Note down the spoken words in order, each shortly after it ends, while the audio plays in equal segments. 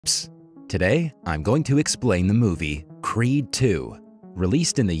Today, I'm going to explain the movie Creed 2,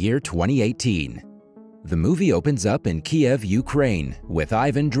 released in the year 2018. The movie opens up in Kiev, Ukraine, with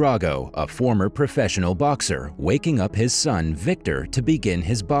Ivan Drago, a former professional boxer, waking up his son Victor to begin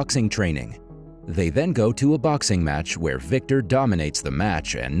his boxing training. They then go to a boxing match where Victor dominates the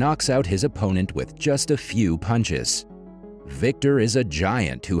match and knocks out his opponent with just a few punches. Victor is a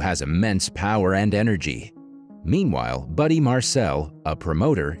giant who has immense power and energy. Meanwhile, Buddy Marcel, a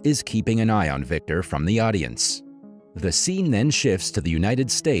promoter, is keeping an eye on Victor from the audience. The scene then shifts to the United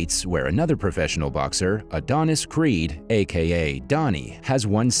States, where another professional boxer, Adonis Creed, aka Donnie, has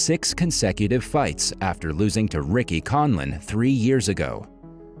won 6 consecutive fights after losing to Ricky Conlan 3 years ago.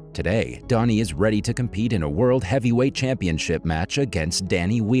 Today, Donnie is ready to compete in a World Heavyweight Championship match against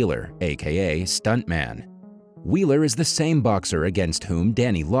Danny Wheeler, aka Stuntman. Wheeler is the same boxer against whom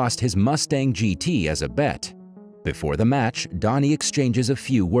Danny lost his Mustang GT as a bet. Before the match, Donnie exchanges a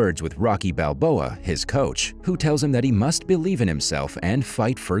few words with Rocky Balboa, his coach, who tells him that he must believe in himself and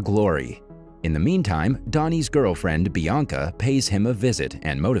fight for glory. In the meantime, Donnie's girlfriend, Bianca, pays him a visit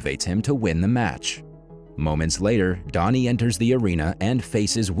and motivates him to win the match. Moments later, Donnie enters the arena and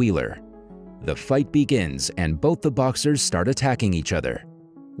faces Wheeler. The fight begins and both the boxers start attacking each other.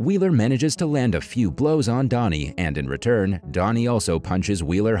 Wheeler manages to land a few blows on Donnie, and in return, Donnie also punches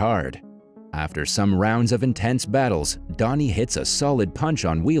Wheeler hard. After some rounds of intense battles, Donnie hits a solid punch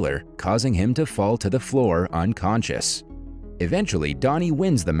on Wheeler, causing him to fall to the floor unconscious. Eventually, Donnie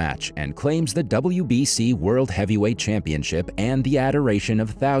wins the match and claims the WBC World Heavyweight Championship and the adoration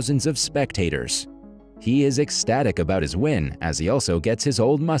of thousands of spectators. He is ecstatic about his win, as he also gets his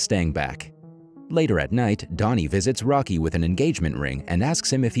old Mustang back. Later at night, Donnie visits Rocky with an engagement ring and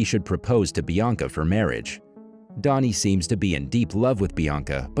asks him if he should propose to Bianca for marriage. Donnie seems to be in deep love with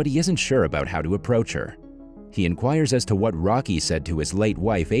Bianca, but he isn't sure about how to approach her. He inquires as to what Rocky said to his late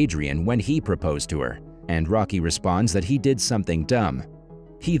wife Adrian when he proposed to her, and Rocky responds that he did something dumb.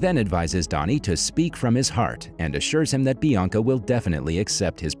 He then advises Donnie to speak from his heart and assures him that Bianca will definitely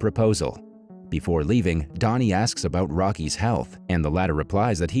accept his proposal. Before leaving, Donnie asks about Rocky's health, and the latter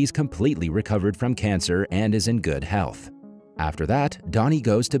replies that he's completely recovered from cancer and is in good health. After that, Donnie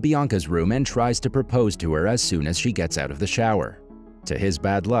goes to Bianca's room and tries to propose to her as soon as she gets out of the shower. To his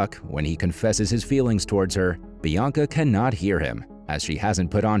bad luck, when he confesses his feelings towards her, Bianca cannot hear him, as she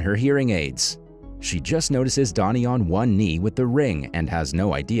hasn't put on her hearing aids. She just notices Donnie on one knee with the ring and has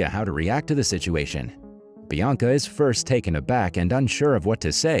no idea how to react to the situation. Bianca is first taken aback and unsure of what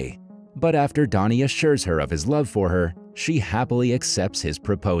to say, but after Donnie assures her of his love for her, she happily accepts his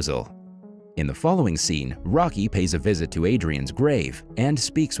proposal. In the following scene, Rocky pays a visit to Adrian's grave and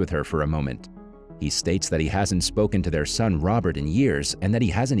speaks with her for a moment. He states that he hasn't spoken to their son Robert in years and that he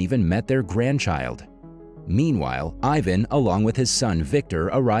hasn't even met their grandchild. Meanwhile, Ivan, along with his son Victor,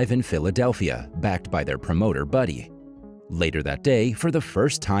 arrive in Philadelphia, backed by their promoter Buddy. Later that day, for the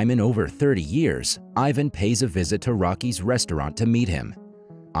first time in over 30 years, Ivan pays a visit to Rocky's restaurant to meet him.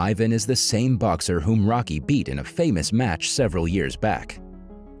 Ivan is the same boxer whom Rocky beat in a famous match several years back.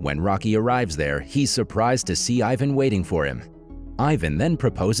 When Rocky arrives there, he's surprised to see Ivan waiting for him. Ivan then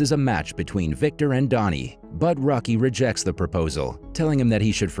proposes a match between Victor and Donnie, but Rocky rejects the proposal, telling him that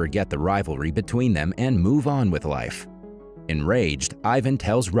he should forget the rivalry between them and move on with life. Enraged, Ivan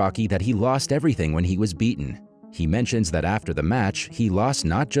tells Rocky that he lost everything when he was beaten. He mentions that after the match, he lost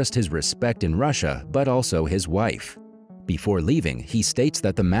not just his respect in Russia, but also his wife. Before leaving, he states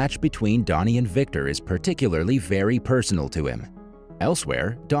that the match between Donnie and Victor is particularly very personal to him.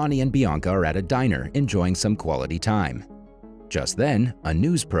 Elsewhere, Donnie and Bianca are at a diner enjoying some quality time. Just then, a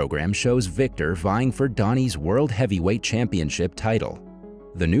news program shows Victor vying for Donnie's World Heavyweight Championship title.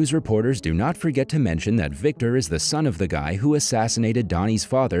 The news reporters do not forget to mention that Victor is the son of the guy who assassinated Donnie's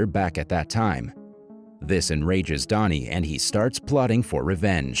father back at that time. This enrages Donnie and he starts plotting for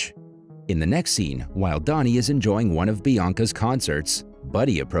revenge. In the next scene, while Donnie is enjoying one of Bianca's concerts,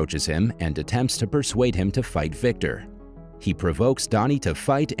 Buddy approaches him and attempts to persuade him to fight Victor. He provokes Donnie to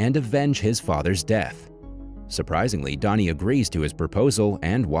fight and avenge his father's death. Surprisingly, Donnie agrees to his proposal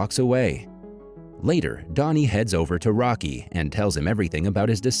and walks away. Later, Donnie heads over to Rocky and tells him everything about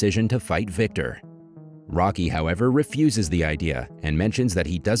his decision to fight Victor. Rocky, however, refuses the idea and mentions that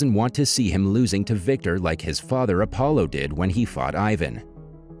he doesn't want to see him losing to Victor like his father Apollo did when he fought Ivan.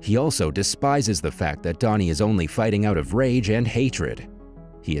 He also despises the fact that Donnie is only fighting out of rage and hatred.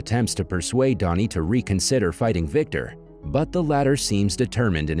 He attempts to persuade Donnie to reconsider fighting Victor, but the latter seems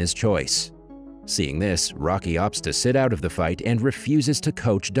determined in his choice. Seeing this, Rocky opts to sit out of the fight and refuses to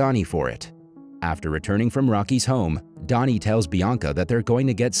coach Donnie for it. After returning from Rocky's home, Donnie tells Bianca that they're going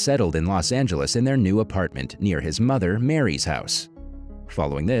to get settled in Los Angeles in their new apartment near his mother, Mary's house.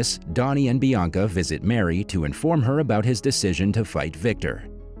 Following this, Donnie and Bianca visit Mary to inform her about his decision to fight Victor.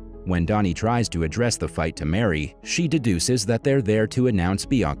 When Donnie tries to address the fight to Mary, she deduces that they're there to announce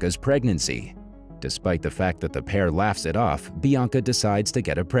Bianca's pregnancy. Despite the fact that the pair laughs it off, Bianca decides to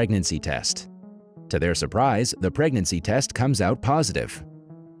get a pregnancy test. To their surprise, the pregnancy test comes out positive.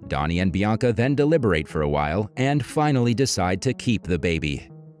 Donnie and Bianca then deliberate for a while and finally decide to keep the baby.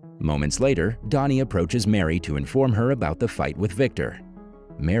 Moments later, Donnie approaches Mary to inform her about the fight with Victor.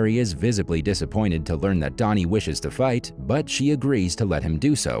 Mary is visibly disappointed to learn that Donnie wishes to fight, but she agrees to let him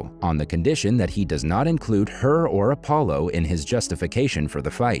do so, on the condition that he does not include her or Apollo in his justification for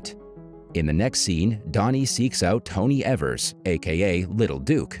the fight. In the next scene, Donnie seeks out Tony Evers, aka Little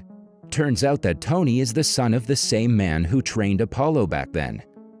Duke. Turns out that Tony is the son of the same man who trained Apollo back then.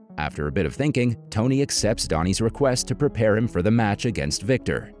 After a bit of thinking, Tony accepts Donnie's request to prepare him for the match against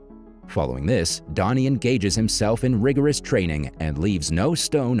Victor. Following this, Donnie engages himself in rigorous training and leaves no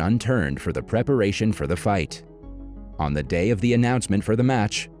stone unturned for the preparation for the fight. On the day of the announcement for the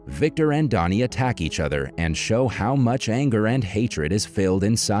match, Victor and Donnie attack each other and show how much anger and hatred is filled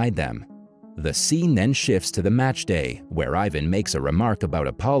inside them. The scene then shifts to the match day, where Ivan makes a remark about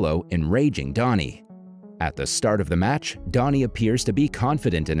Apollo enraging Donnie. At the start of the match, Donnie appears to be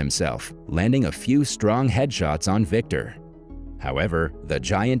confident in himself, landing a few strong headshots on Victor. However, the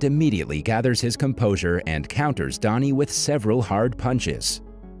giant immediately gathers his composure and counters Donnie with several hard punches.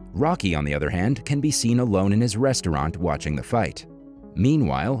 Rocky, on the other hand, can be seen alone in his restaurant watching the fight.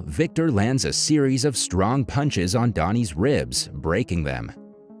 Meanwhile, Victor lands a series of strong punches on Donnie's ribs, breaking them.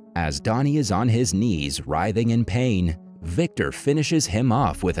 As Donnie is on his knees, writhing in pain, Victor finishes him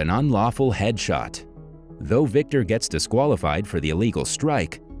off with an unlawful headshot. Though Victor gets disqualified for the illegal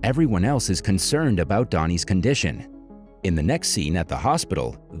strike, everyone else is concerned about Donnie's condition. In the next scene at the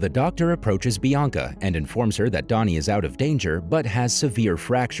hospital, the doctor approaches Bianca and informs her that Donnie is out of danger but has severe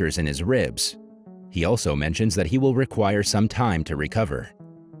fractures in his ribs. He also mentions that he will require some time to recover.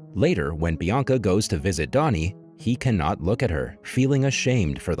 Later, when Bianca goes to visit Donnie, he cannot look at her, feeling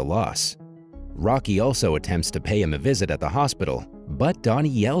ashamed for the loss. Rocky also attempts to pay him a visit at the hospital, but Donnie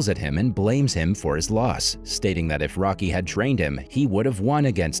yells at him and blames him for his loss, stating that if Rocky had trained him, he would have won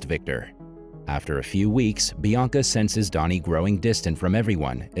against Victor. After a few weeks, Bianca senses Donnie growing distant from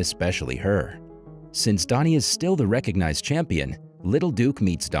everyone, especially her. Since Donnie is still the recognized champion, Little Duke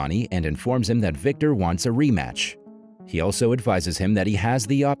meets Donnie and informs him that Victor wants a rematch. He also advises him that he has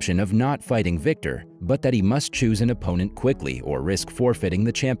the option of not fighting Victor, but that he must choose an opponent quickly or risk forfeiting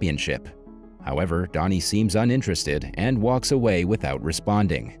the championship. However, Donnie seems uninterested and walks away without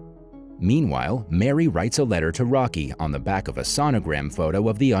responding. Meanwhile, Mary writes a letter to Rocky on the back of a sonogram photo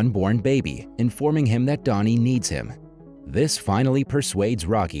of the unborn baby, informing him that Donnie needs him. This finally persuades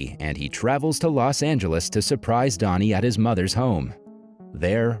Rocky, and he travels to Los Angeles to surprise Donnie at his mother's home.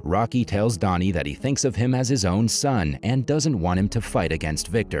 There, Rocky tells Donnie that he thinks of him as his own son and doesn't want him to fight against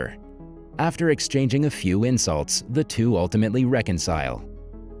Victor. After exchanging a few insults, the two ultimately reconcile.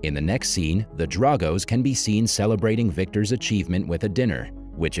 In the next scene, the Dragos can be seen celebrating Victor's achievement with a dinner,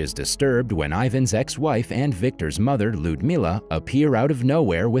 which is disturbed when Ivan's ex-wife and Victor's mother, Ludmila, appear out of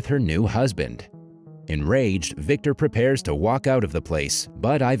nowhere with her new husband. Enraged, Victor prepares to walk out of the place,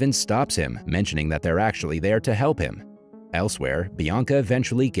 but Ivan stops him, mentioning that they're actually there to help him. Elsewhere, Bianca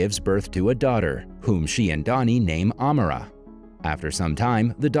eventually gives birth to a daughter, whom she and Donnie name Amara. After some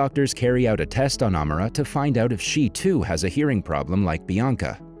time, the doctors carry out a test on Amara to find out if she too has a hearing problem like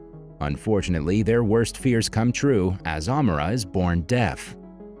Bianca. Unfortunately, their worst fears come true, as Amara is born deaf.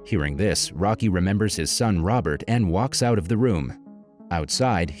 Hearing this, Rocky remembers his son Robert and walks out of the room.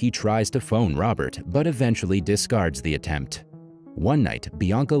 Outside, he tries to phone Robert, but eventually discards the attempt. One night,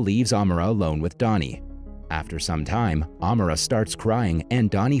 Bianca leaves Amara alone with Donnie. After some time, Amara starts crying and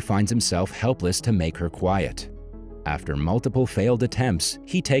Donnie finds himself helpless to make her quiet. After multiple failed attempts,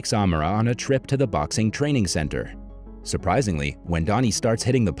 he takes Amara on a trip to the boxing training center. Surprisingly, when Donnie starts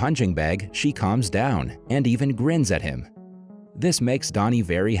hitting the punching bag, she calms down and even grins at him. This makes Donnie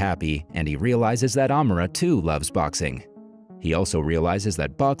very happy, and he realizes that Amara too loves boxing. He also realizes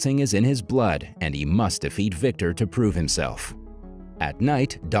that boxing is in his blood and he must defeat Victor to prove himself. At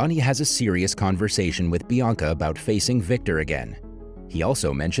night, Donnie has a serious conversation with Bianca about facing Victor again. He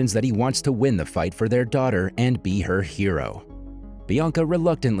also mentions that he wants to win the fight for their daughter and be her hero. Bianca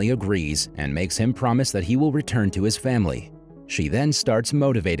reluctantly agrees and makes him promise that he will return to his family. She then starts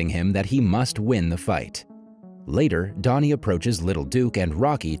motivating him that he must win the fight. Later, Donnie approaches Little Duke and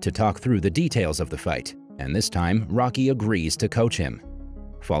Rocky to talk through the details of the fight, and this time Rocky agrees to coach him.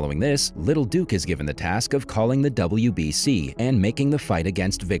 Following this, Little Duke is given the task of calling the WBC and making the fight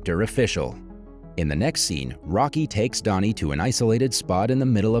against Victor official. In the next scene, Rocky takes Donnie to an isolated spot in the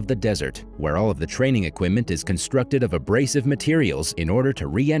middle of the desert, where all of the training equipment is constructed of abrasive materials in order to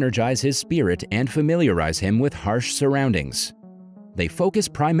re-energize his spirit and familiarize him with harsh surroundings. They focus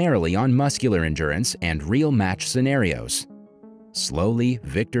primarily on muscular endurance and real match scenarios. Slowly,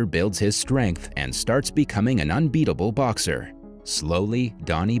 Victor builds his strength and starts becoming an unbeatable boxer. Slowly,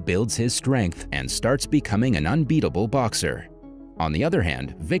 Donnie builds his strength and starts becoming an unbeatable boxer. On the other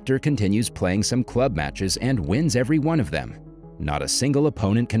hand, Victor continues playing some club matches and wins every one of them. Not a single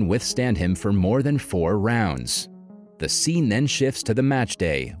opponent can withstand him for more than 4 rounds. The scene then shifts to the match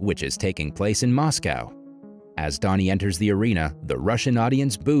day, which is taking place in Moscow. As Donnie enters the arena, the Russian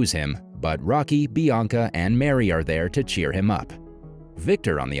audience boos him, but Rocky, Bianca, and Mary are there to cheer him up.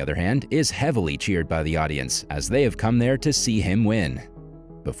 Victor, on the other hand, is heavily cheered by the audience, as they have come there to see him win.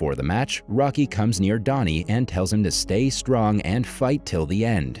 Before the match, Rocky comes near Donnie and tells him to stay strong and fight till the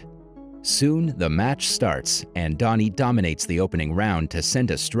end. Soon, the match starts, and Donnie dominates the opening round to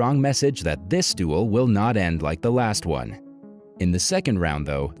send a strong message that this duel will not end like the last one. In the second round,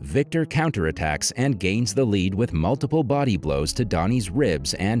 though, Victor counterattacks and gains the lead with multiple body blows to Donnie's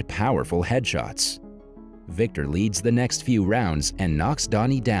ribs and powerful headshots. Victor leads the next few rounds and knocks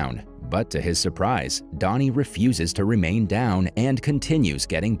Donnie down, but to his surprise, Donnie refuses to remain down and continues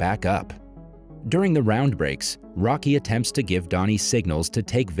getting back up. During the round breaks, Rocky attempts to give Donnie signals to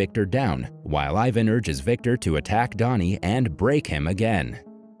take Victor down, while Ivan urges Victor to attack Donnie and break him again.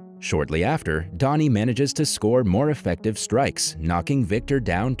 Shortly after, Donnie manages to score more effective strikes, knocking Victor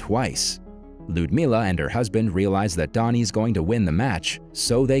down twice. Ludmila and her husband realize that Donnie's going to win the match,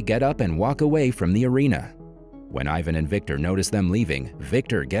 so they get up and walk away from the arena. When Ivan and Victor notice them leaving,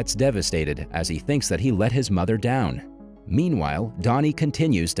 Victor gets devastated as he thinks that he let his mother down. Meanwhile, Donnie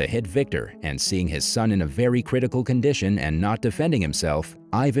continues to hit Victor, and seeing his son in a very critical condition and not defending himself,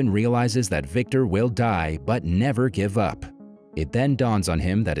 Ivan realizes that Victor will die but never give up. It then dawns on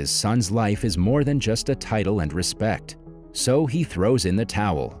him that his son's life is more than just a title and respect. So he throws in the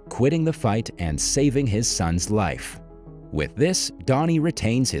towel, quitting the fight and saving his son's life. With this, Donnie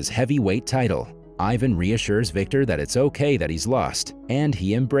retains his heavyweight title. Ivan reassures Victor that it's okay that he's lost, and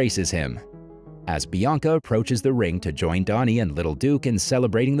he embraces him. As Bianca approaches the ring to join Donnie and Little Duke in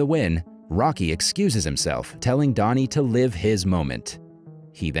celebrating the win, Rocky excuses himself, telling Donnie to live his moment.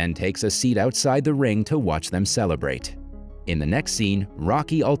 He then takes a seat outside the ring to watch them celebrate. In the next scene,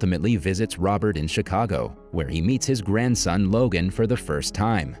 Rocky ultimately visits Robert in Chicago, where he meets his grandson Logan for the first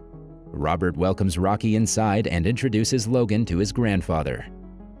time. Robert welcomes Rocky inside and introduces Logan to his grandfather.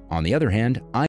 On the other hand,